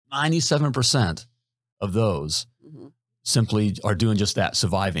97% of those simply are doing just that,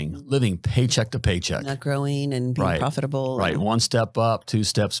 surviving, living paycheck to paycheck. Not growing and being profitable. Right. One step up, two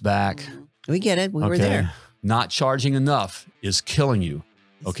steps back. We get it. We were there. Not charging enough is killing you.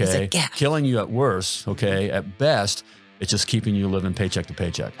 Okay. It's a gap. Killing you at worst. Okay. At best, it's just keeping you living paycheck to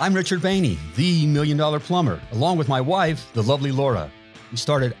paycheck. I'm Richard Bainey, the $1 Million Plumber, along with my wife, the lovely Laura. We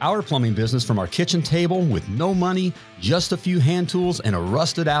started our plumbing business from our kitchen table with no money, just a few hand tools and a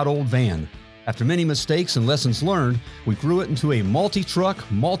rusted out old van. After many mistakes and lessons learned, we grew it into a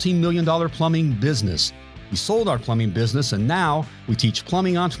multi-truck, multi-million-dollar plumbing business. We sold our plumbing business, and now we teach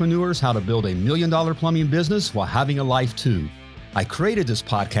plumbing entrepreneurs how to build a $1 million plumbing business while having a life too. I created this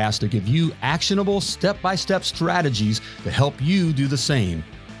podcast to give you actionable step-by-step strategies to help you do the same.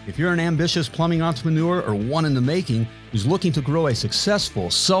 If you're an ambitious plumbing entrepreneur or one in the making who's looking to grow a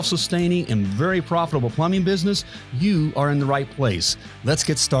successful, self-sustaining, and very profitable plumbing business, you are in the right place. Let's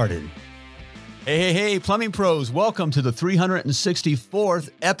get started. Hey, plumbing pros, welcome to the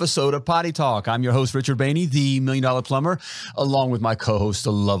 364th episode of Potty Talk. I'm your host, Richard Bainey, the $1 Million Plumber, along with my co-host,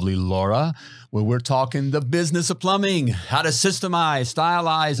 the lovely Laura, where we're talking the business of plumbing, how to systemize,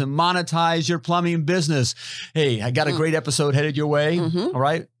 stylize, and monetize your plumbing business. Hey, I got a great episode headed your way. All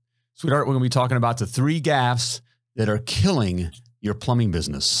right, sweetheart, we're going to be talking about the 3 gaffes that are killing your plumbing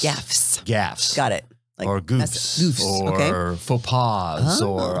business. Gaffes. Got it. Like or goofs, or faux pas,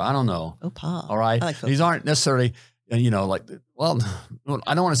 or I don't know. Faux pas. All right. Like these aren't necessarily, like, well,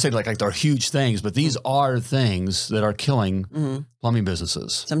 I don't want to say like they're huge things, but these are things that are killing plumbing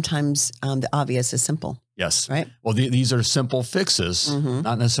businesses. Sometimes the obvious is simple. Yes. Right. Well, these are simple fixes,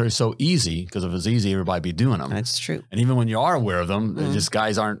 not necessarily so easy, because if it's easy, everybody'd be doing them. That's true. And even when you are aware of them, just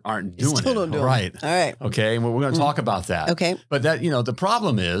guys aren't doing it. Don't do right. All right. Okay. And we're going to talk about that. Okay. But that, the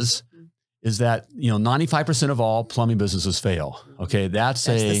problem is that, 95% of all plumbing businesses fail. Okay. That's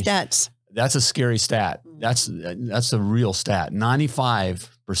the stats. That's a scary stat. That's a real stat.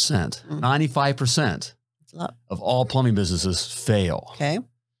 95% of all plumbing businesses fail. Okay.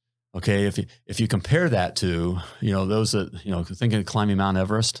 Okay. If you compare that to, those that, thinking of climbing Mount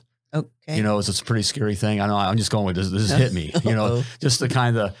Everest, okay. It's a pretty scary thing. I know I'm just going with this. This hit me, just the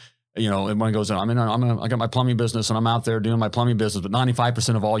kind of, and one goes, I got my plumbing business and I'm out there doing my plumbing business, but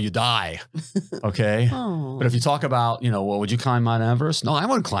 95% of all you die. Okay. But if you talk about, well, would you climb Mount Everest? No, I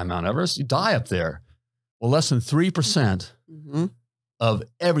wouldn't climb Mount Everest. You die up there. Well, less than 3% of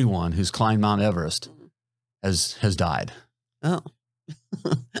everyone who's climbed Mount Everest has died. Oh,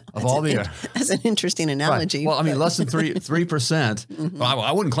 of all the that's an interesting analogy. Right. Well, less than 3%. Well,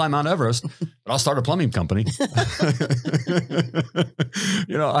 I wouldn't climb Mount Everest, but I'll start a plumbing company. It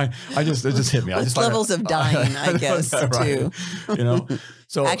just hit me. It's levels of dying, I guess, too.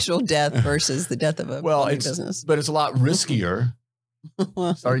 So actual death versus the death of a plumbing business. But it's a lot riskier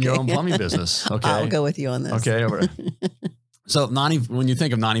starting your own plumbing business. Okay, I'll go with you on this. Okay. So when you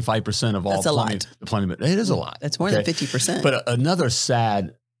think of 95% of all plumbing, it is a lot. That's more than 50%. But another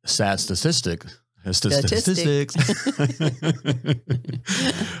sad statistic.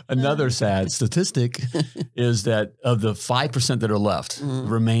 Another sad statistic is that of the 5% that are left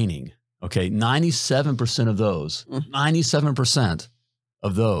remaining, 97% of those, 97%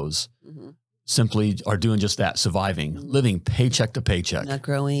 of those simply are doing just that, surviving, living paycheck to paycheck. Not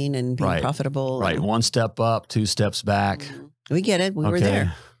growing and being profitable. Right. One step up, two steps back. We get it. We were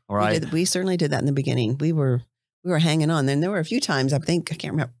there. All right. We certainly did that in the beginning. We were hanging on. Then there were a few times, I can't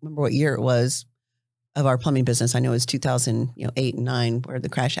remember what year it was of our plumbing business. I know it was 2008 and 9 where the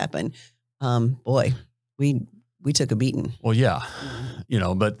crash happened. Boy, we took a beating. Well, yeah,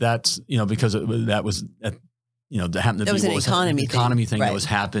 but that's, because that was that was an economy thing that was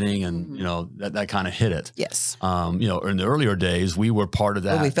happening, and that kind of hit it. Yes. In the earlier days, we were part of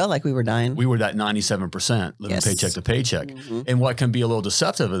that. Well, we felt like we were dying. We were that 97% living paycheck to paycheck, and what can be a little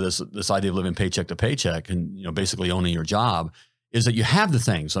deceptive of this idea of living paycheck to paycheck, and basically owning your job, is that you have the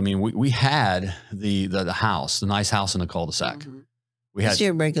things. We had the house, the nice house in the cul-de-sac. We had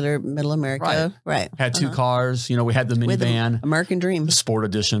your regular middle America, right? Had 2 cars. We had the minivan, American Dream, the Sport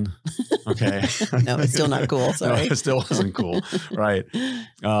Edition. Okay, no, it's still not cool. Sorry, no, it still wasn't cool, right?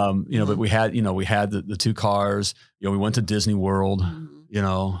 But we had the 2 cars. We went to Disney World. That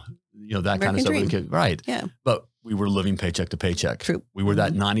American kind of stuff. Dream. Right. Yeah. But we were living paycheck to paycheck. True. We were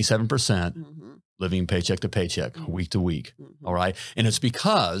that 97% living paycheck to paycheck, week to week. All right, and it's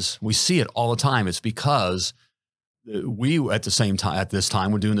because we see it all the time. It's because we at this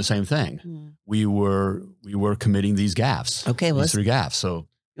time were doing the same thing. We were committing these gaffes. Okay, well, these 3 gaffes. So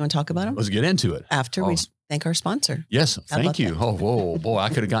you want to talk about them? Let's get into it After we thank our sponsor. Yes, thank you. Oh, whoa, boy, I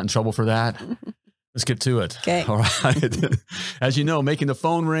could have gotten in trouble for that. Let's get to it. Okay. All right. As you know, making the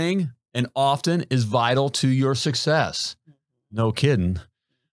phone ring and often is vital to your success. No kidding.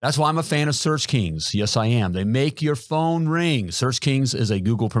 That's why I'm a fan of Search Kings. Yes, I am. They make your phone ring. Search Kings is a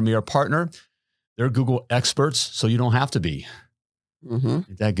Google Premier partner. They're Google experts, so you don't have to be.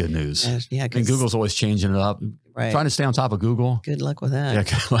 Ain't that good news? Yeah. And Google's always changing it up. Right. Trying to stay on top of Google. Good luck with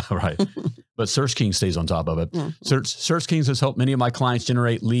that. Yeah, right. But Search Kings stays on top of it. Search Kings has helped many of my clients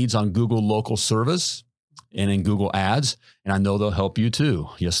generate leads on Google local service and in Google ads. And I know they'll help you too.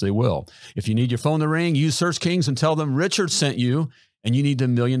 Yes, they will. If you need your phone to ring, use Search Kings and tell them Richard sent you and you need the $1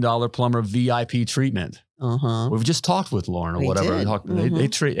 Million Plumber VIP treatment. We've just talked with Lauren or We whatever.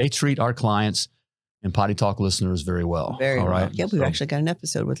 did. They treat our clients and Potty Talk listeners very well. Very all right. well. Yeah, we've actually got an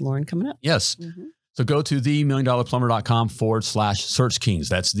episode with Lauren coming up. Yes. So go to themilliondollarplumber.com/Search Kings.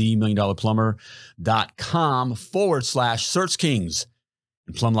 That's themilliondollarplumber.com/Search Kings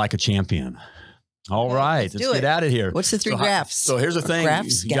and plumb like a champion. All right. Let's get out of here. What's the three gaffs? So here's the thing.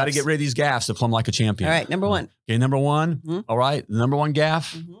 Gaffs? You got to get rid of these gaffs to plumb like a champion. All right. Number one. Okay. Number one. All right. The number one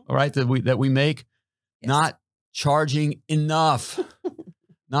gaff. All right. That we make. Yes. Not charging enough.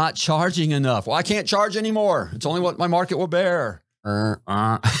 Not charging enough. Well, I can't charge anymore. It's only what my market will bear.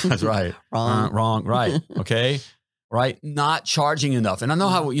 That's right. Wrong. Right. Okay. Right. Not charging enough. And I know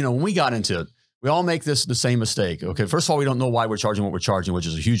how, when we got into it, we all make the same mistake. Okay. First of all, we don't know why we're charging what we're charging, which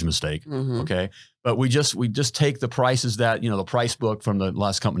is a huge mistake. Okay. But we just take the prices that, the price book from the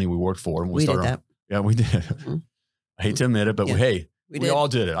last company we worked for. And we did that. Yeah, we did. I hate to admit it, but we all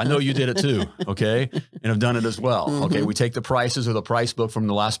did it. I know you did it too. Okay. And have done it as well. Okay. We take the prices or the price book from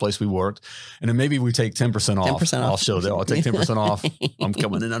the last place we worked. And then maybe we take 10% off. 10% off. I'll show them. I'll take 10% off. I'm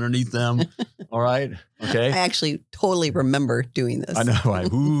coming in underneath them. All right. Okay. I actually totally remember doing this. I know.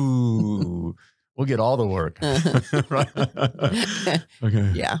 Right. Ooh. We'll get all the work. Right.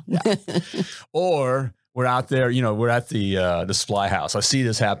 Okay. Yeah. Or we're out there, we're at the supply house. I see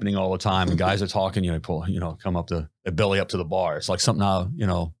this happening all the time. And guys are talking, come up they belly up to the bar. It's like something out,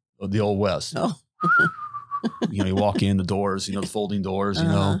 of the old West. Oh. You walk in the doors, the folding doors, To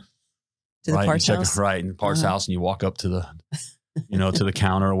the right, parts house. Right, in the parts house, and you walk up to the, to the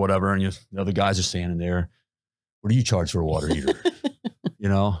counter or whatever, and the other guys are standing there. What do you charge for a water heater?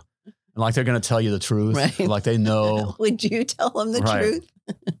 And like they're going to tell you the truth, Right. like they know. Would you tell them the Right. truth?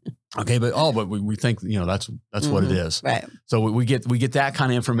 Okay, but we think that's what it is. Right. So we get that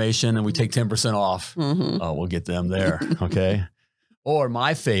kind of information, and we take 10% off. We'll get them there. Okay. Or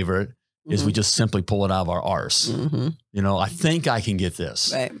my favorite is we just simply pull it out of our arse. I think I can get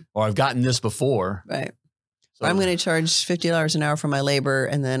this, Right. or I've gotten this before. Right. So, I'm going to charge $50 an hour for my labor,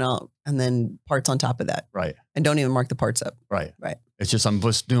 and then parts on top of that. right, And don't even mark the parts up. right. Right. It's just I'm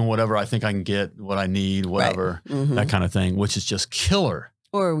just doing whatever I think I can get, what I need, whatever, that kind of thing, which is just killer.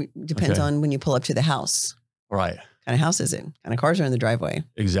 Or depends Okay. on when you pull up to the house. Right. What kind of house is it? What kind of cars are in the driveway?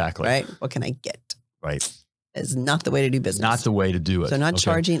 Exactly. Right. What can I get? Right. Is not the way to do business. Not the way to do it. So not okay?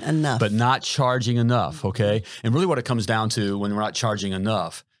 charging enough. But not charging enough. Okay. And really what it comes down to when we're not charging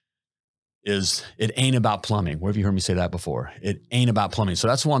enough is it ain't about plumbing. Where have you heard me say that before? It ain't about plumbing. So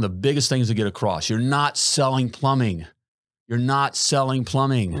that's one of the biggest things to get across. You're not selling plumbing. You're not selling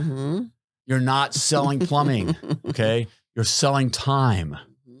plumbing. You're not selling plumbing. Okay. You're selling time.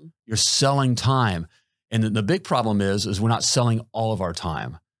 You're selling time. And the big problem is we're not selling all of our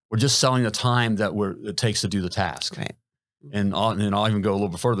time. We're just selling the time that it takes to do the task. Right. And I'll even go a little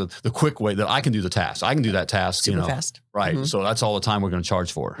bit further. The quick way that I can do the task. I can do that task, Super fast. Right. So that's all the time we're going to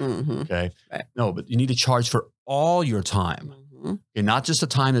charge for. Okay. Right. No, but you need to charge for all your time. Okay, not just the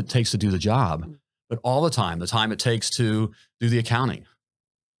time it takes to do the job, but all the time it takes to do the accounting.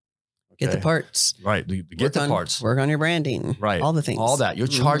 Get the parts. Right. Get the parts. Work on your branding. Right. All the things. All that. You're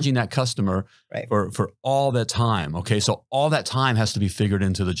charging that customer Right. for all that time. Okay. So all that time has to be figured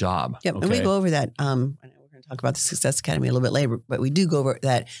into the job. Yep. Okay? And we go over that. I know we're going to talk about the Success Academy a little bit later, but we do go over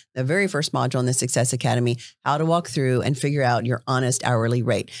that, the very first module in the Success Academy, how to walk through and figure out your honest hourly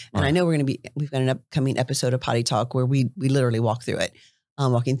rate. And Right. I know we've got an upcoming episode of Potty Talk where we literally walk through it.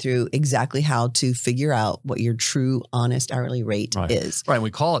 Walking through exactly how to figure out what your true honest hourly rate is. Right. And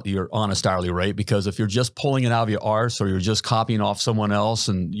we call it your honest hourly rate because if you're just pulling it out of your arse or you're just copying off someone else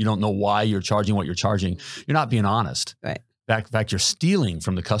and you don't know why you're charging what you're charging, you're not being honest. Right. In fact, you're stealing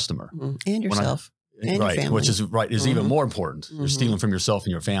from the customer. And yourself. And your right. family. Which is even more important. You're stealing from yourself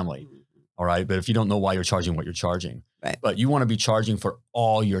and your family. All right. But if you don't know why you're charging what you're charging, right. But you want to be charging for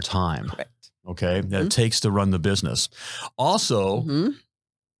all your time. Correct. Okay. That it takes to run the business. Also,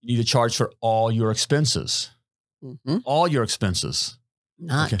 you need to charge for all your expenses. All your expenses.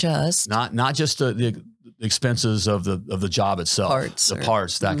 Not just the expenses of the job itself,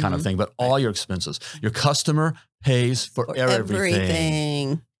 parts, that kind of thing, but all your expenses. Your customer pays for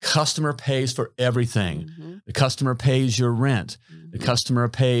everything. Customer pays for everything. The customer pays your rent. The customer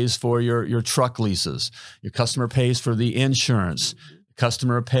pays for your truck leases. Your customer pays for the insurance. The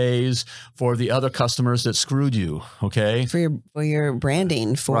customer pays for the other customers that screwed you. Okay. For your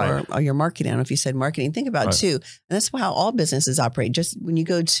branding, for your marketing. I don't know if you said marketing. Think about it too. And that's how all businesses operate. Just when you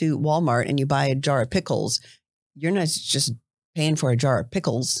go to Walmart and you buy a jar of pickles, you're not just paying for a jar of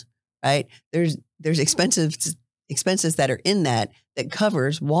pickles, right? There's expenses that are in that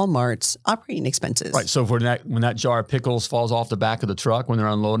covers Walmart's operating expenses. Right. So when that jar of pickles falls off the back of the truck when they're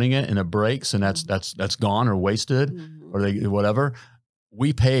unloading it and it breaks and that's gone or wasted or whatever,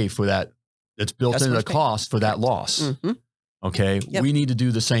 we pay for that. It's built into the cost for that loss. Okay. Yep. We need to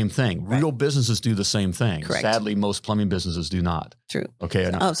do the same thing. Real businesses do the same thing. Correct. Sadly, most plumbing businesses do not. True. Okay.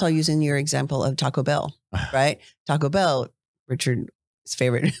 So I'll use in your example of Taco Bell, right? Taco Bell, Richard's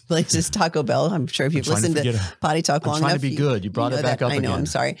favorite place is Taco Bell. I'm sure if you've listened to Potty Talk long enough. I'm trying to be good. You brought it back up again. I know. I'm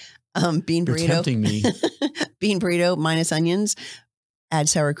sorry. Bean burrito. You're tempting me. Bean burrito minus onions, add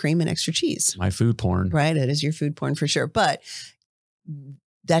sour cream and extra cheese. My food porn. Right. It is your food porn for sure. But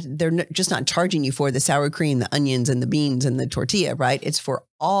that they're just not charging you for the sour cream, the onions and the beans and the tortilla, right? It's for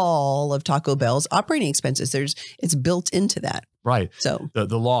all of Taco Bell's operating expenses. It's built into that. Right. So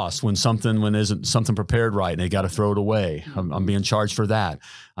the loss when isn't something prepared right and they got to throw it away. I'm being charged for that.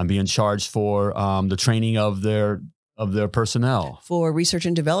 I'm being charged for the training of their personnel. For research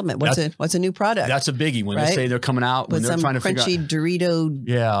and development. What's a new product? That's a biggie when they say they're coming out with when they're trying to crunchy figure out,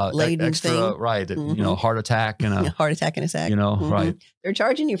 Dorito laden extra thing. Right. Heart attack and heart attack in a sack. Right. They're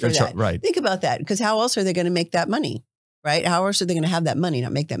charging you for that. Right. Think about that, because how else are they going to make that money? Right? How else are they going to have that money,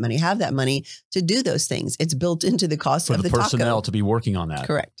 not make that money, have that money to do those things? It's built into the cost of the personnel taco. To be working on that.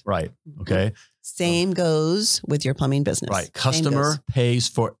 Correct. Right. Okay. Same goes with your plumbing business. Right. Customer pays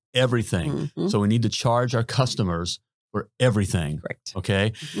for everything. So we need to charge our customers for everything. Correct.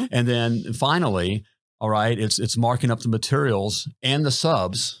 Okay. And then finally, all right, it's marking up the materials and the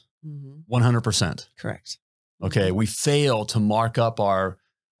subs 100%. Correct. Okay. We fail to mark up our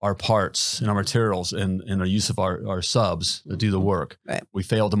parts and our materials and the use of our subs that do the work. Right. We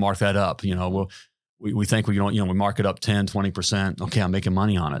fail to mark that up. We think we mark it up 10, 20%. Okay. I'm making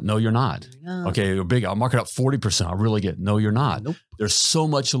money on it. No, you're not. No. Okay. You're big. I'll mark it up 40%. I'll really get, no, you're not. Nope. There's so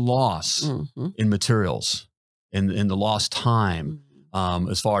much loss in materials and the lost time,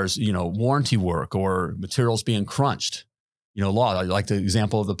 as far as, warranty work or materials being crunched, I like the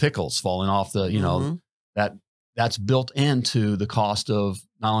example of the pickles falling off the, that's built into the cost of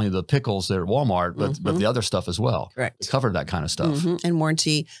not only the pickles there at Walmart, but the other stuff as well. Correct. It covered that kind of stuff. And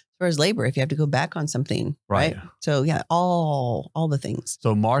warranty as far as labor, if you have to go back on something. Right. So yeah, all the things.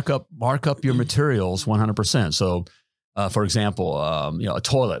 So mark up your materials 100%. So for example, a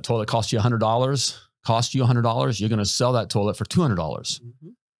toilet costs you $100, you're going to sell that toilet for $200.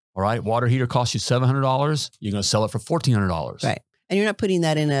 All right. Water heater costs you $700. You're going to sell it for $1,400. Right. And you're not putting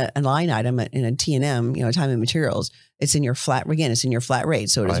that in a line item in a T&M, time and materials. It's in your flat rate.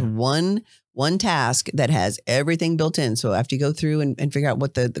 So it is one task that has everything built in. So after you go through and figure out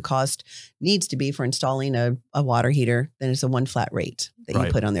what the cost needs to be for installing a water heater, then it's a one flat rate that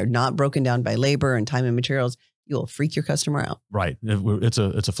you put on there, not broken down by labor and time and materials. You'll freak your customer out. Right. It's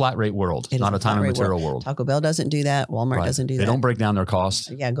a flat rate world. It's not a time and material world. Taco Bell doesn't do that. Walmart doesn't do that. They don't break down their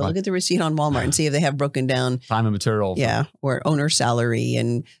costs. Yeah. Go look at the receipt on Walmart and see if they have broken down time and material. Yeah. Or owner salary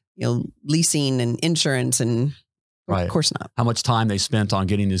and, leasing and insurance and of course not. How much time they spent on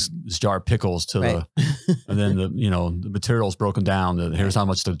getting this jar of pickles to and then the materials broken down. Here's how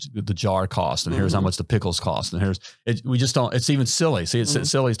much the jar cost and here's how much the pickles cost. And we just don't, it's even silly. See, it's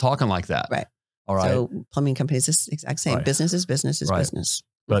silly talking like that. Right. All right. So plumbing companies is the exact same. Business is business.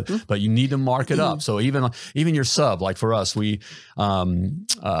 But you need to mark it up. So even your sub, like for us, we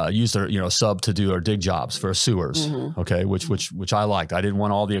use their sub to do our dig jobs for our sewers. Okay, which I liked. I didn't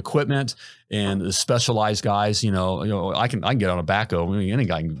want all the equipment and the specialized guys. I can get on a backhoe. Any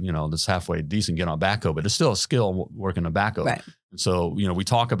guy that's halfway decent get on a backhoe, but it's still a skill working a backhoe. Right. So we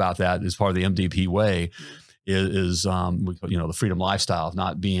talk about that as part of the MDP way. Is the freedom lifestyle of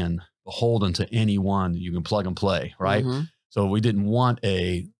not being beholden to anyone that you can plug and play, right? So we didn't want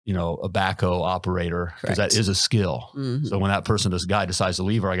a backhoe operator because that is a skill. So when this guy decides to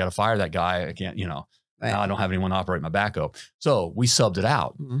leave, or I got to fire that guy, I can't, now I don't have anyone to operate my backhoe. So we subbed it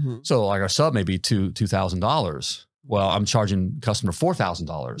out. So like our sub may be $2,000. Well, I'm charging customer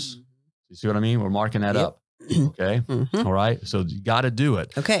 $4,000. You see what I mean? We're marking that up. Okay. All right. So you got to do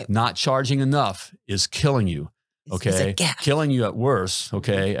it. Okay. Not charging enough is killing you. Okay. Killing you at worst.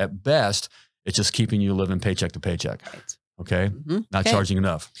 Okay. At best, It's just keeping you living paycheck to paycheck. Right. Okay. Mm-hmm. Not charging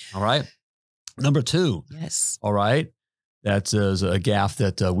enough. All right. Number 2. Yes. All right. That is a gaffe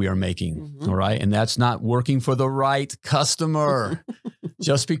that we are making. Mm-hmm. All right. And that's not working for the right customer.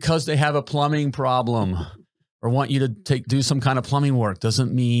 Just because they have a plumbing problem or want you to do some kind of plumbing work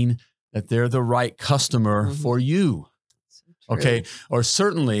doesn't mean that they're the right customer Mm-hmm. for you. True. Okay. Or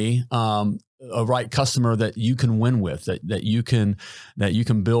certainly a right customer that you can win with, that you can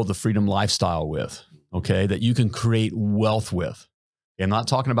build the freedom lifestyle with. Okay. That you can create wealth with. I'm not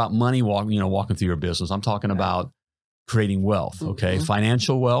talking about money walking through your business. I'm talking about creating wealth. Okay. Mm-hmm.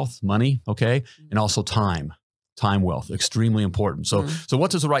 Financial wealth, money. Okay. And also time wealth, extremely important. So, so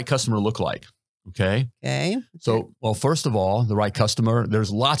what does the right customer look like? Okay. Okay. So, well, first of all, the right customer,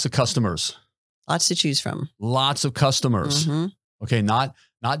 there's lots of customers. Lots to choose from. Lots of customers. Mm-hmm. Okay. Not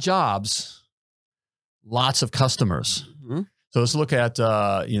jobs, lots of customers. Mm-hmm. So let's look at,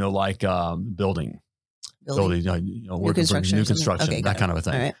 building, New construction. new construction, Okay, that kind of a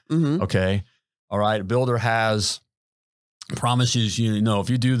thing. All right. Mm-hmm. Okay. All right. Builder promises if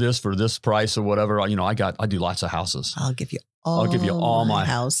you do this for this price or whatever, I do lots of houses. I'll give you all my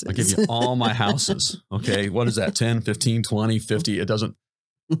houses. I'll give you all my houses. Okay. What is that? 10, 15, 20, 50. It doesn't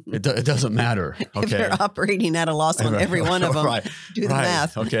matter. Okay. If you're operating at a loss on every one of them, right. do the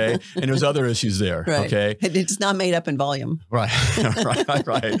math. Okay. And there's other issues there. Right. Okay. It's not made up in volume. Right.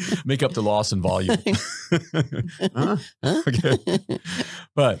 right. Make up the loss in volume. Huh? Okay.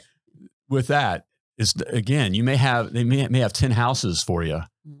 But with that, again, they may have 10 houses for you.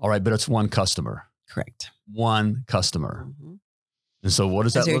 All right. But it's one customer. Correct. One customer. Mm-hmm. And so what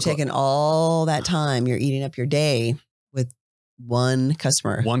does that So you're look like? taking all that time, you're eating up your day with one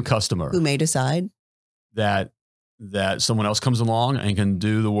customer. One customer Who may decide that someone else comes along and can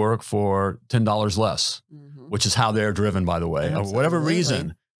do the work for $10 less, which is how they're driven, by the way. Absolutely. Or whatever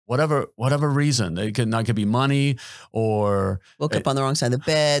reason. It could be money or woke up on the wrong side of the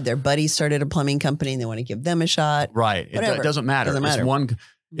bed. Their buddy started a plumbing company and they want to give them a shot. right. It doesn't matter. Doesn't matter.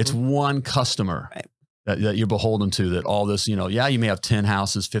 It's one customer. Right. That you're beholden to, that all this, you may have 10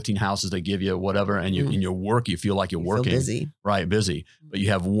 houses, 15 houses, they give you whatever. And in your work, you feel like you're working. Feel busy. Right. Busy, but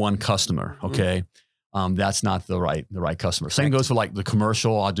you have one customer. Okay. That's not the right customer. Same goes for like the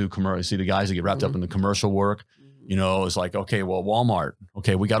commercial. I do commercial. See the guys that get wrapped up in the commercial work, it's like, okay, well, Walmart.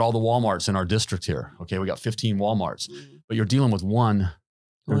 Okay. We got all the Walmarts in our district here. Okay. We got 15 Walmarts, but you're dealing with one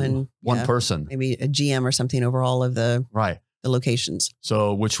person. Maybe a GM or something over all of the locations.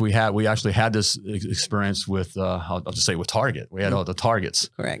 So, which we actually had this experience with, I'll just say with Target. We had all the Targets.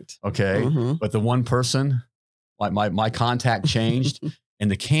 Correct. Okay. But the one person, like my contact changed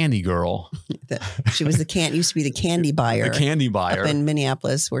and the candy girl. She was used to be the candy buyer. The candy buyer. Up in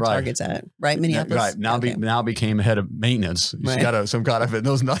Minneapolis where Target's at. Right? Minneapolis? Right. Now became head of maintenance. She got some kind of, it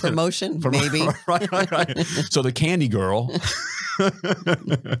knows nothing. Promotion, maybe. right. So the candy girl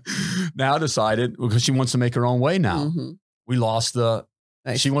now decided, because she wants to make her own way now. We lost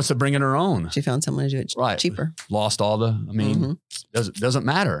she wants to bring in her own. She found someone to do it cheaper. Lost all doesn't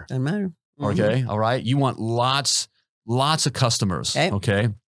matter. Doesn't matter. Okay. All right. You want lots of customers. Okay.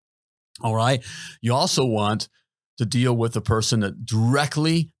 All right. You also want to deal with the person that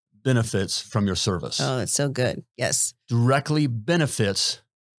directly benefits from your service. Oh, that's so good. Yes. Directly benefits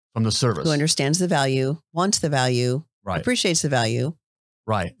from the service. Who understands the value, wants the value, appreciates the value.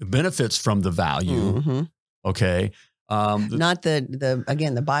 Right. Benefits from the value. Okay. Not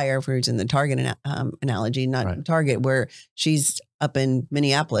the buyer, if we're using the Target analogy, not Target, where she's up in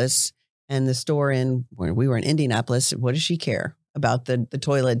Minneapolis and the store where we were in Indianapolis. What does she care about the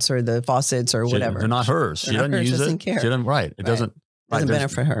toilets or the faucets or whatever? They're not hers. She doesn't use it. Care. She doesn't. Right. It doesn't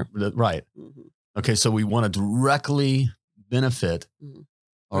benefit her. Right. Okay. So we want to directly benefit.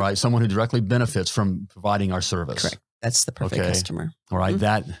 All right. Someone who directly benefits from providing our service. Correct. That's the perfect customer. All right.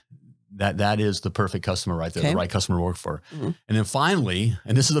 That is the perfect customer right there, the right customer to work for. And then finally,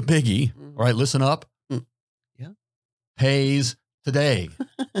 and this is a biggie, all right, listen up. Yeah. Pays today.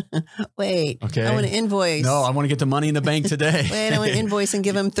 Wait. Okay. I want to invoice. No, I want to get the money in the bank today. Wait, I want to invoice and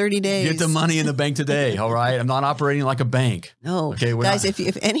give them 30 days. Get the money in the bank today. All right. I'm not operating like a bank. No. Okay. Guys,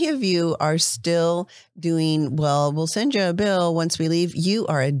 if any of you are still doing, well, we'll send you a bill once we leave, you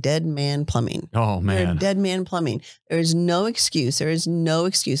are a dead man plumbing. Oh, man. You're a dead man plumbing. There is no excuse. There is no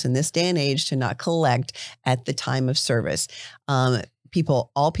excuse in this day and age to not collect at the time of service.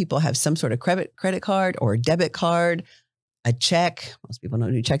 All people have some sort of credit card or debit card, a check. Most people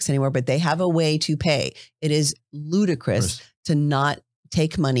don't do checks anymore, but they have a way to pay. It is ludicrous to not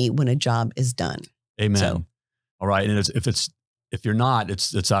take money when a job is done. Amen. All right. And if it's if you're not,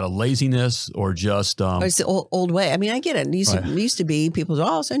 it's out of laziness or just Or it's the old way. I mean, I get it. It used to be people say, oh,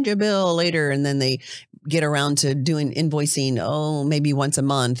 I'll send you a bill later. And then they get around to doing invoicing, maybe once a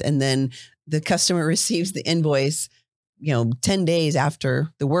month. And then the customer receives the invoice, 10 days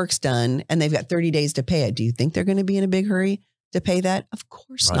after the work's done, and they've got 30 days to pay it. Do you think they're going to be in a big hurry to pay that? Of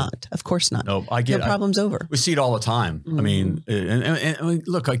course not. Of course not. No, I get it. Problem's over. We see it all the time. I mean, and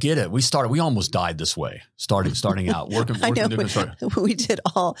look, I get it. We almost died this way. Starting out working. I know. We did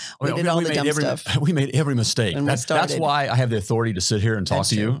all the dumb stuff. We made every mistake. That's why I have the authority to sit here and talk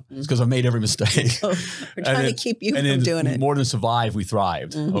to you. It's because I've made every mistake. We're trying to keep you from doing it. More than survive, we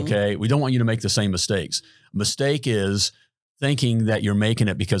thrived. Okay, we don't want you to make the same mistakes. Mistake is thinking that you're making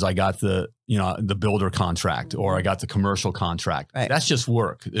it because I got the builder contract or I got the commercial contract. Right. That's just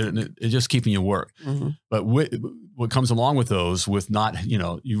work. It's just keeping you work. But what comes along with those, with not,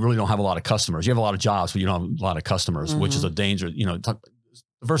 you really don't have a lot of customers. You have a lot of jobs, but you don't have a lot of customers, which is a danger.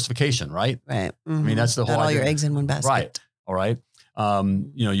 Diversification, right? Right. I mean, that's the whole Not all idea. your eggs in one basket. Right. All right.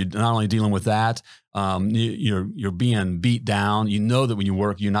 You're not only dealing with that, you're being beat down. You know that when you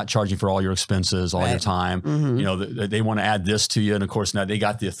work, you're not charging for all your expenses, all your time. They want to add this to you, and of course now they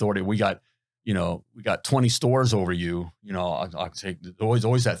got the authority. We got 20 stores over you. I'll take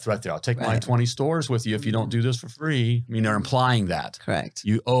always that threat there. I'll take my 20 stores with you if you don't do this for free. I mean, they're implying that. Correct.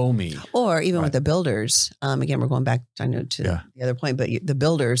 You owe me. Or even with the builders. Again, we're going back to the other point, but the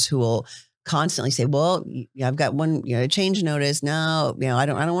builders who will constantly say, well, I've got one, change notice. Now, I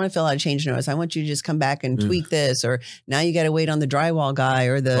don't want to fill out a change notice. I want you to just come back and tweak this, or now you got to wait on the drywall guy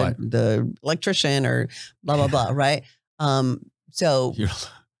or the electrician or blah, blah, blah. Right. So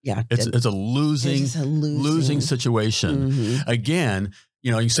it's a losing situation. Again,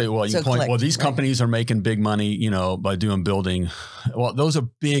 you can say, well, these companies are making big money, by doing building. Well, those are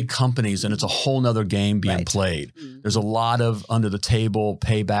big companies, and it's a whole nother game being played. There's a lot of under the table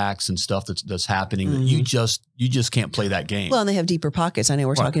paybacks and stuff that's happening that you just can't play that game. Well, and they have deeper pockets. I know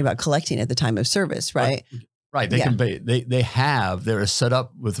we're talking about collecting at the time of service, right? Right. They're set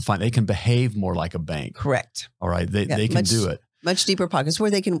up with the fine. They can behave more like a bank. Correct. All right. They can do it. Much deeper pockets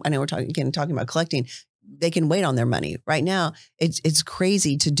where they can, I know we're talking about collecting. They can wait on their money. Right now, it's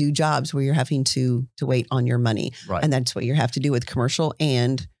crazy to do jobs where you're having to wait on your money. Right. And that's what you have to do with commercial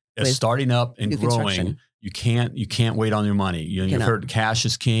and with starting up and growing. You can't wait on your money. You've heard cash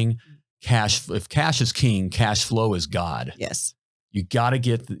is king. If cash is king, cash flow is God. Yes. You gotta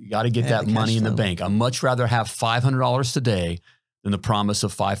get that money in the bank. I'd much rather have $500 today than the promise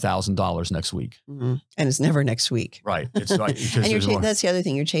of $5,000 next week. And it's never next week. Right. It's right. And that's the other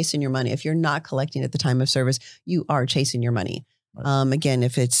thing. You're chasing your money. If you're not collecting at the time of service, you are chasing your money. Right. Again,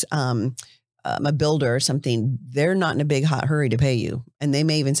 if it's a builder or something, they're not in a big hot hurry to pay you. And they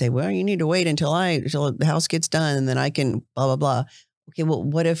may even say, well, you need to wait until the house gets done and then I can blah, blah, blah. Okay. Well,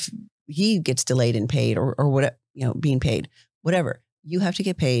 what if he gets delayed and paid or what, being paid, whatever. You have to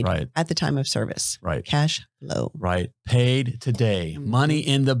get paid at the time of service. Right. Cash flow. Right. Paid today. Money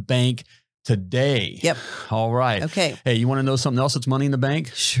in the bank today. Yep. All right. Okay. Hey, you want to know something else that's money in the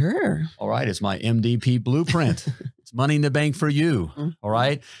bank? Sure. All right. It's my MDP blueprint. It's money in the bank for you. All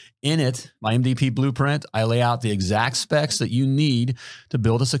right. In it, my MDP blueprint, I lay out the exact specs that you need to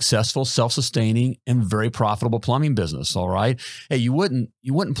build a successful, self-sustaining, and very profitable plumbing business. All right. Hey, you wouldn't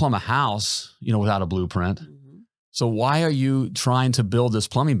plumb a house, without a blueprint. So why are you trying to build this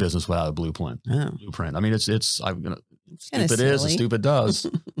plumbing business without a blueprint? I mean, it's stupid is and stupid does,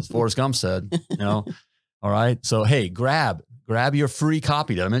 as Forrest Gump said, All right. So, hey, grab your free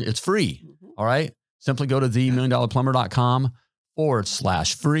copy. I mean, it's free. All right. Simply go to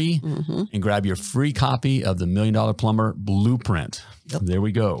themilliondollarplumber.com/free and grab your free copy of the $1 Million Plumber Blueprint. Yep. There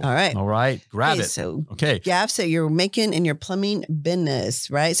we go. All right. All right. Grab it. So, Gav, so you're making in your plumbing business,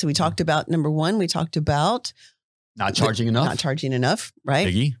 right? So we talked about number one, not charging enough. Right?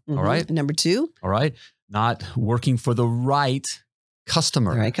 Biggie. All right. And number two. All right. Not working for the right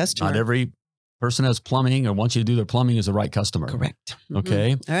customer. Not every person has plumbing or wants you to do their plumbing is the right customer. Correct.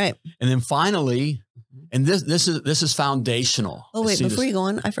 Okay. All right. And then finally, and this is foundational. Oh, wait, before you go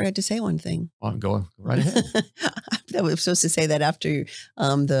on, I forgot to say one thing. Well, go right ahead. I was supposed to say that after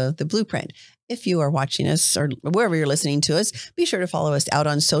the blueprint. If you are watching us or wherever you're listening to us, be sure to follow us out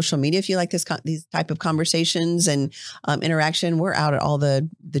on social media. If you like these type of conversations and interaction, we're out at all the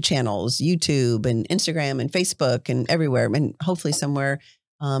channels, YouTube and Instagram and Facebook and everywhere. And hopefully somewhere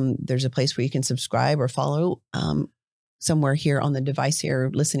there's a place where you can subscribe or follow somewhere here on the device here,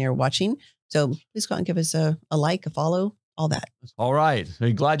 listening or watching. So please go out and give us a like, a follow, all that. All right.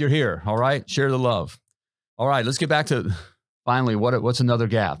 I'm glad you're here. All right. Share the love. All right. Let's get back to finally, what's another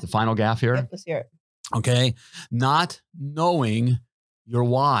gap? The final gap here? Yep, let's hear it. Okay. Not knowing your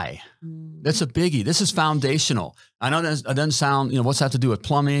why. That's a biggie. This is foundational. I know that it doesn't sound, what's that have to do with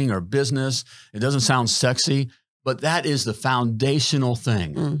plumbing or business? It doesn't sound sexy, but that is the foundational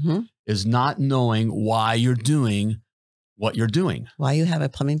thing, is not knowing why you're doing what you're doing. Why you have a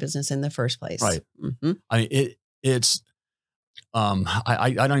plumbing business in the first place. Right. I mean, it's,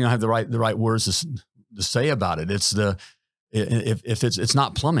 I don't even have the right words to say about it. It's if it's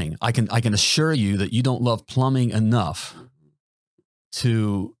not plumbing, I can assure you that you don't love plumbing enough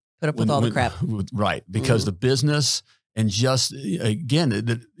to put up with all the crap. Right. Because the business and just,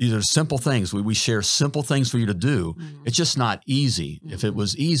 again, these are simple things. We share simple things for you to do. It's just not easy. If it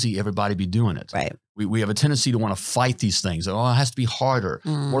was easy, everybody'd be doing it. Right. We have a tendency to want to fight these things. Oh, it has to be harder,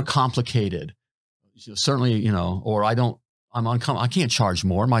 more complicated. Certainly, or I can't charge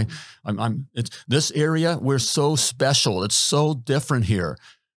more. It's this area. We're so special. It's so different here.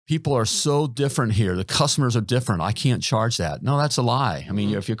 People are so different here. The customers are different. I can't charge that. No, that's a lie. I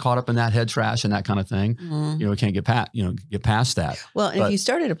mean, if you're caught up in that head trash and that kind of thing, we can't get past that. Well, and if you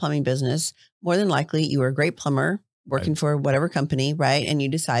started a plumbing business, more than likely you were a great plumber working for whatever company, right? And you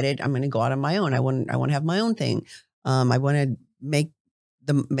decided, I'm going to go out on my own. I want to have my own thing. I want to make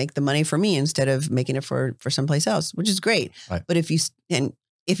the money for me instead of making it for someplace else, which is great. Right. But if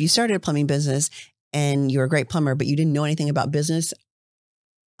you started a plumbing business and you're a great plumber, but you didn't know anything about business,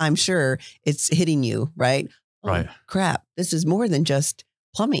 I'm sure it's hitting you, right? Right. Oh, crap. This is more than just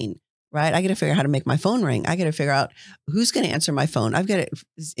plumbing, right? I got to figure out how to make my phone ring. I got to figure out who's going to answer my phone. I've got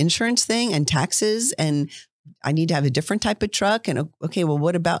this insurance thing and taxes, and I need to have a different type of truck. And okay, well,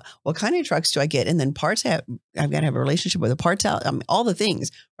 what kind of trucks do I get? And then parts, I've got to have a relationship with a parts out, all the things,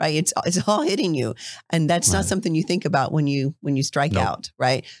 right? It's all hitting you. And that's not something you think about when you strike out,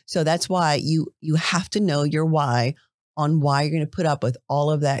 right? So that's why you have to know your why on why you're going to put up with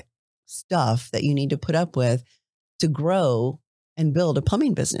all of that stuff that you need to put up with to grow and build a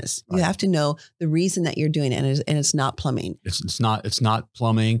plumbing business. Right. You have to know the reason that you're doing it, and it's not plumbing. It's not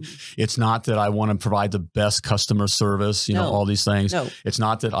plumbing. It's not that I want to provide the best customer service, all these things. No. It's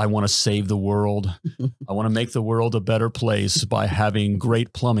not that I want to save the world. I want to make the world a better place by having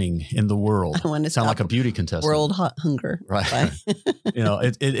great plumbing in the world. I want to sound like a beauty contestant. World hunger. Right. I know,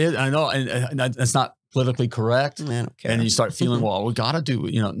 and it's not politically correct. I don't care. And you start feeling, well, we got to do,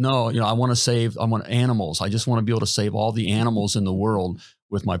 I want animals. I just want to be able to save all the animals in the world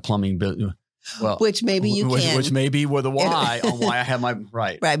with my plumbing business. Well, which maybe you can. Which may be where the why on why I have my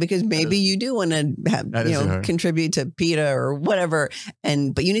right. Right. Because maybe you do want to have, contribute to PETA or whatever.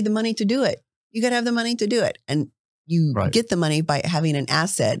 But you need the money to do it. You got to have the money to do it. And you get the money by having an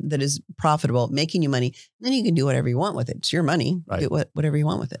asset that is profitable, making you money. And then you can do whatever you want with it. It's your money. Right. Do whatever you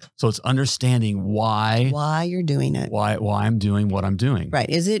want with it. So it's understanding why you're doing it. Why I'm doing what I'm doing. Right.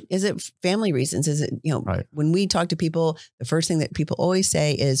 Is it family reasons? Is it, when we talk to people, the first thing that people always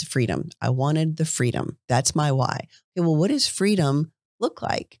say is freedom. I wanted the freedom. That's my why. Okay, well, what does freedom look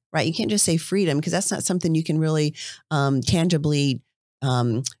like? Right. You can't just say freedom because that's not something you can really tangibly,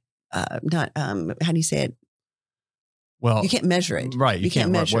 how do you say it? Well, you can't measure it. Right. You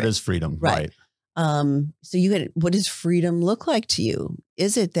can't measure what is freedom. Right. So what does freedom look like to you?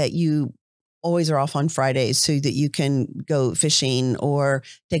 Is it that you always are off on Fridays so that you can go fishing or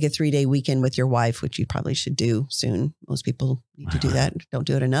take a 3-day weekend with your wife, which you probably should do soon. Most people need to do that. Don't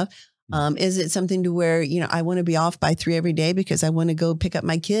do it enough. Is it something to where, I want to be off by 3 every day because I want to go pick up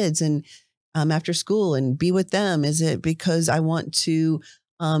my kids and after school and be with them? Is it because I want to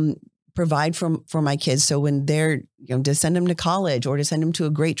provide for my kids? So when they're, to send them to college or to send them to a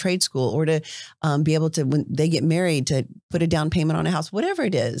great trade school or to be able to, when they get married, to put a down payment on a house, whatever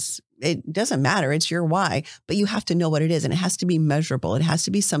it is, it doesn't matter. It's your why, but you have to know what it is, and it has to be measurable. It has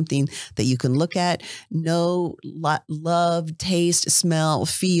to be something that you can look at, know, love, taste, smell,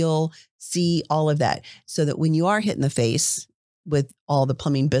 feel, see, all of that. So that when you are hit in the face with all the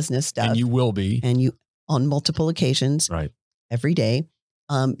plumbing business stuff, and you will be, and you on multiple occasions, right, every day,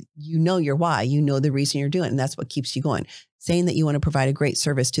 you know your why, you know the reason you're doing it, and that's what keeps you going. Saying that you want to provide a great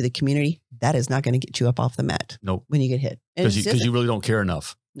service to the community, that is not going to get you up off the mat. Nope. When you get hit. Because you really don't care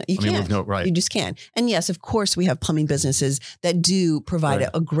enough. No, you can't. Right. You just can't. And yes, of course, we have plumbing businesses that do provide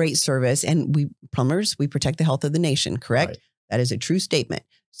a great service, and plumbers, we protect the health of the nation, correct? Right. That is a true statement.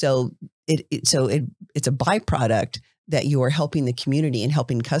 So it's a byproduct that you are helping the community and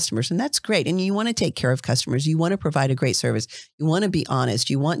helping customers. And that's great. And you want to take care of customers. You want to provide a great service. You want to be honest.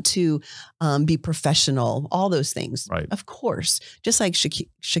 You want to be professional, all those things. Right. Of course. Just like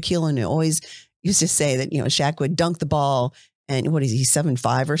Shaquille O'Neal always used to say that, Shaq would dunk the ball And what is he,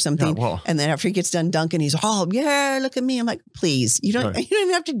 7'5" or something? Yeah, well, And then after he gets done dunking, he's, oh, yeah, look at me. I'm like, please, you don't even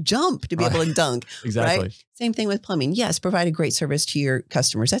have to jump to be able to dunk. exactly. Right? Same thing with plumbing. Yes, provide a great service to your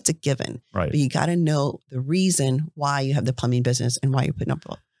customers. That's a given. Right. But you got to know the reason why you have the plumbing business and why you're putting up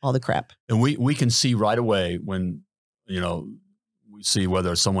all the crap. And we can see right away when, we see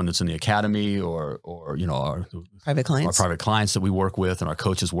whether it's someone that's in the academy or our Private clients. Our private clients that we work with and our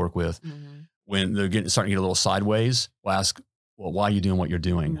coaches work with, when they're starting to get a little sideways, we'll ask, well, why are you doing what you're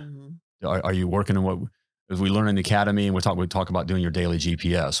doing? Are you working in what, as we learn in the academy, and we talk about doing your daily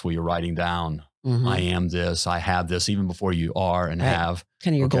GPS, where you're writing down, I am this, I have this, even before you are and have.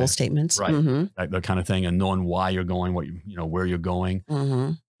 Kind of your goal statements. Right. That kind of thing, and knowing why you're going, where you're going.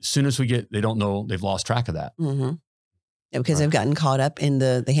 As soon as they don't know, they've lost track of that. Yeah, because they've gotten caught up in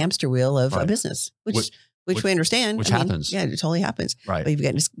the hamster wheel of a business, which we understand. Which happens. Yeah, it totally happens. Right. But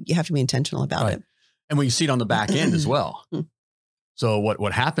you have to be intentional about it. And we see it on the back end as well. So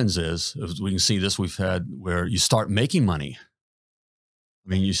what happens is we can see this we've had where you start making money. I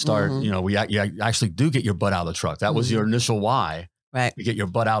mean, you start, you actually do get your butt out of the truck. That was your initial why. Right. You get your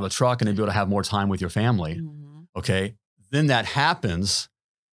butt out of the truck and then be able to have more time with your family. Okay. Then that happens.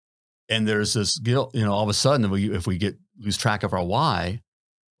 And there's this guilt, all of a sudden, if we lose track of our why,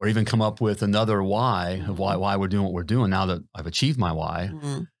 or even come up with another why of why we're doing what we're doing, now that I've achieved my why,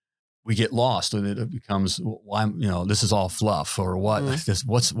 we get lost, and it becomes, why, this is all fluff, or what,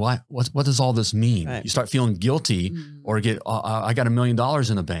 what does all this mean? Right. You start feeling guilty, or I got $1 million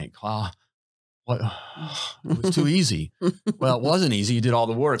in the bank. What? It was too easy. Well, it wasn't easy. You did all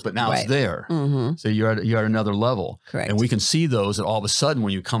the work, but now it's there. So you're at another level. Correct. And we can see those that all of a sudden,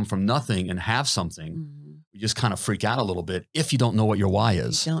 when you come from nothing and have something, you just kind of freak out a little bit if you don't know what your why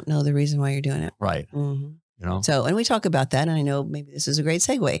is. You don't know the reason why you're doing it. Right. So, and we talk about that, and I know maybe this is a great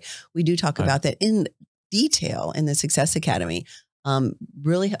segue. We do talk about that in detail in the Success Academy,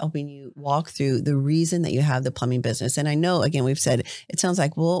 really helping you walk through the reason that you have the plumbing business. And I know, again, we've said, it sounds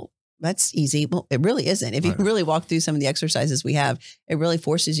like, well, that's easy. Well, it really isn't. If you really walk through some of the exercises we have, it really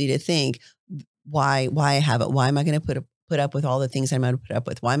forces you to think, why I have it? Why am I going to put up with all the things I'm going to put up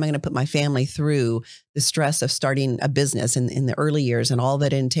with? Why am I going to put my family through the stress of starting a business in the early years and all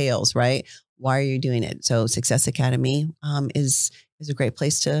that entails, right? Why are you doing it? So Success Academy is a great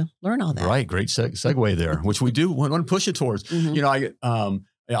place to learn all that. Right. Great segue there, which we do want to push it towards. I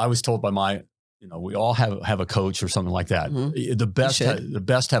was told by we all have a coach or something like that. The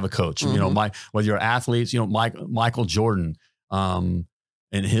best have a coach. Whether you're athletes, Michael Jordan, in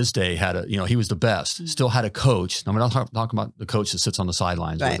his day had he was the best, still had a coach. I'm not talking about the coach that sits on the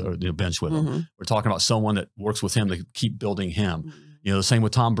sidelines or the bench with him. We're talking about someone that works with him to keep building him. The same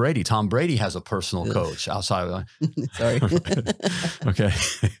with Tom Brady. Tom Brady has a personal coach outside of Sorry. Okay.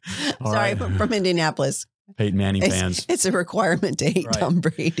 Sorry, from Indianapolis. Peyton Manning fans. It's a requirement to hate Tom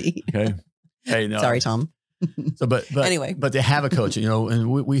Brady. Okay. Hey, no. Sorry, Tom. So, but anyway, but they have a coach,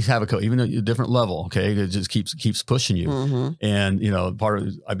 and we have a coach, even at a different level. Okay. It just keeps pushing you. And,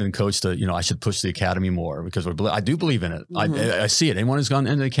 I've been coached to, I should push the academy more because I do believe in it. I see it. Anyone who's gone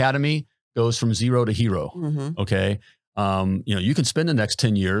into the academy goes from zero to hero. Okay. You can spend the next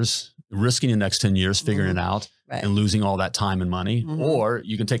 10 years risking the next 10 years, figuring it out and losing all that time and money, or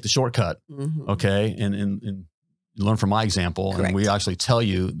you can take the shortcut. Okay. And learn from my example. Correct. And we actually tell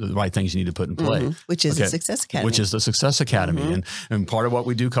you the right things you need to put in play. Which is the Success Academy. Which is the Success Academy. And part of what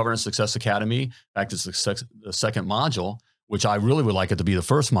we do cover in Success Academy, in fact, it's the second module, which I really would like it to be the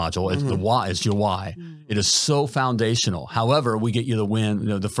first module. It's the why. It's your why. It is so foundational. However, we get you the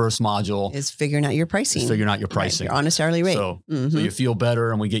win. The first module is figuring out your pricing. Right, your honest hourly rate. So you feel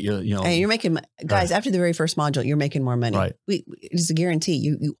better, and we get you. And you're making, guys. After the very first module, you're making more money. Right. It's a guarantee.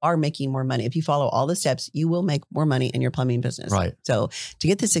 You are making more money if you follow all the steps. You will make more money in your plumbing business. Right. So to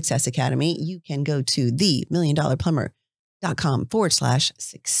get the Success Academy, you can go to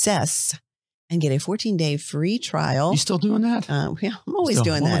themilliondollarplumber.com/success. And get a 14-day free trial. You still doing that? Yeah, I'm always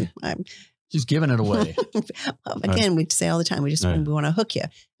doing that. I'm just giving it away. Again, we say all the time, we want to hook you.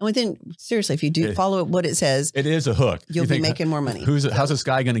 And within, seriously, if you do follow what it says, it is a hook. You'll be making more money. How's this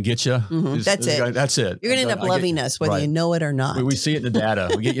guy going to get you? That's it. That's it. You're going to end up loving us, whether you know it or not. We see it in the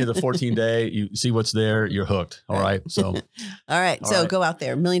data. We get you the 14-day. You see what's there. You're hooked. All right. So, all right. So go out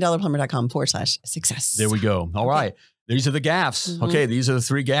there, $1,000,000plumber.com/success. There we go. All right. These are the gaffes. Okay. These are the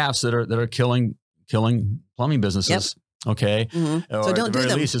 3 gaffes that are killing plumbing businesses. Yep. Okay. So don't do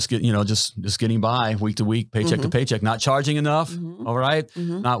them. At least just just getting by week to week, paycheck to paycheck, not charging enough. All right.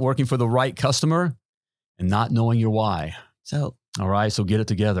 Not working for the right customer and not knowing your why. So, all right. So get it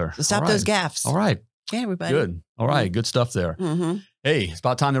together. So stop those gaffes. All right. Okay, everybody. Good. All right. Good stuff there. Hey, it's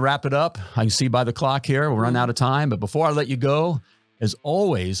about time to wrap it up. I can see by the clock here, we're running out of time. But before I let you go, as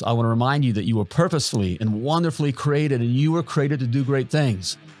always, I want to remind you that you were purposefully and wonderfully created, and you were created to do great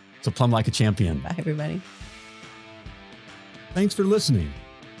things. So plumb like a champion. Bye, everybody. Thanks for listening.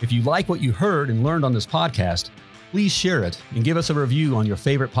 If you like what you heard and learned on this podcast, please share it and give us a review on your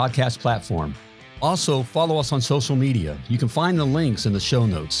favorite podcast platform. Also, follow us on social media. You can find the links in the show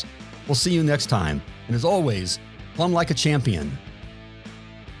notes. We'll see you next time. And as always, plumb like a champion.